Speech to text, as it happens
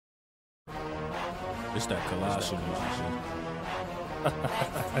It's that Colossian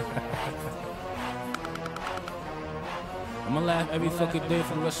I'ma laugh every fucking day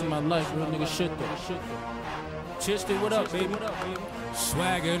for the rest of my life. Real nigga shit though. Ts3, what up, baby?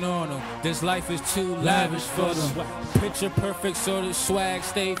 Swagging on them. This life is too lavish for them. Picture perfect, so the swag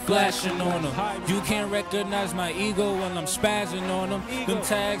stay flashing on them. You can't recognize my ego when I'm spazzing on them. Them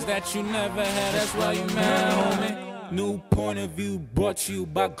tags that you never had, that's why you mad, homie. New point of view brought to you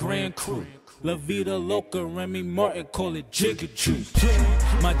by Grand Crew. La Vida Loca, Remy Martin, call it Jigga Juice.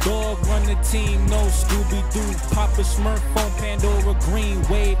 My dog run the team, no Scooby-Doo. Papa Smurf, phone Pandora Green,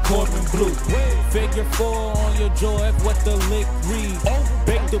 Wade, Corbin Blue. Figure 4 on your jaw, if what the lick read.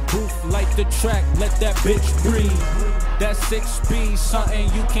 Bake the booth, light the track, let that bitch breathe. That 6-speed,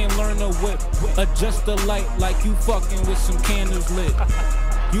 something you can't learn to whip. Adjust the light like you fucking with some candles lit.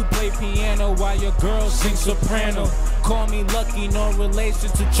 You play piano while your girl sings soprano. Call me lucky, no relation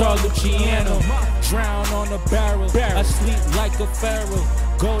to Charlie Luciano. Drown on a barrel, I sleep like a pharaoh.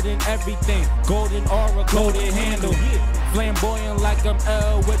 Golden everything, golden aura, golden handle. Flamboyant like I'm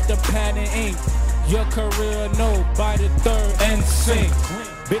L with the pad and ink. Your career, no, by the third and sink.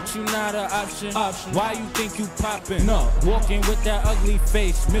 Bitch, you not an option. Why you think you poppin'? No. Walking with that ugly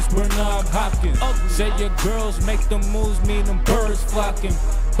face, Miss Bernard Hopkins. Say your girls make the moves, mean them birds flocking.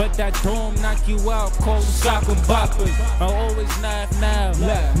 But that dome knock you out, cold sock and boppers. I always laugh now,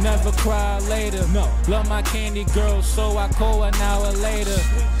 never cry later. Love my candy girl, so I call an hour later.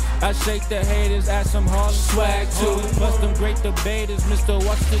 I shake the haters, add some hard swag to it. Plus them great debaters, Mr.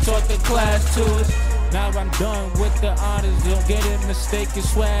 Washington taught the class to us. Now I'm done with the honors, don't get it mistaken.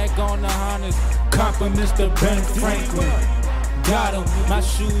 Swag on the honors, conquer Mr. Ben Franklin. Got him, my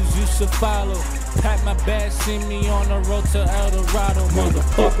shoes used to follow. Pack my bag, see me on the road to El Dorado,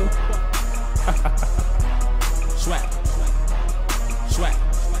 motherfucker. Swag. Swag.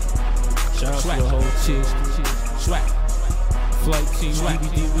 Shout out to the whole Ts3. Swag. Flight team,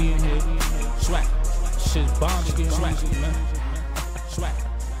 DVD, we in here. Swag. Shit's bomb again, man. Swag.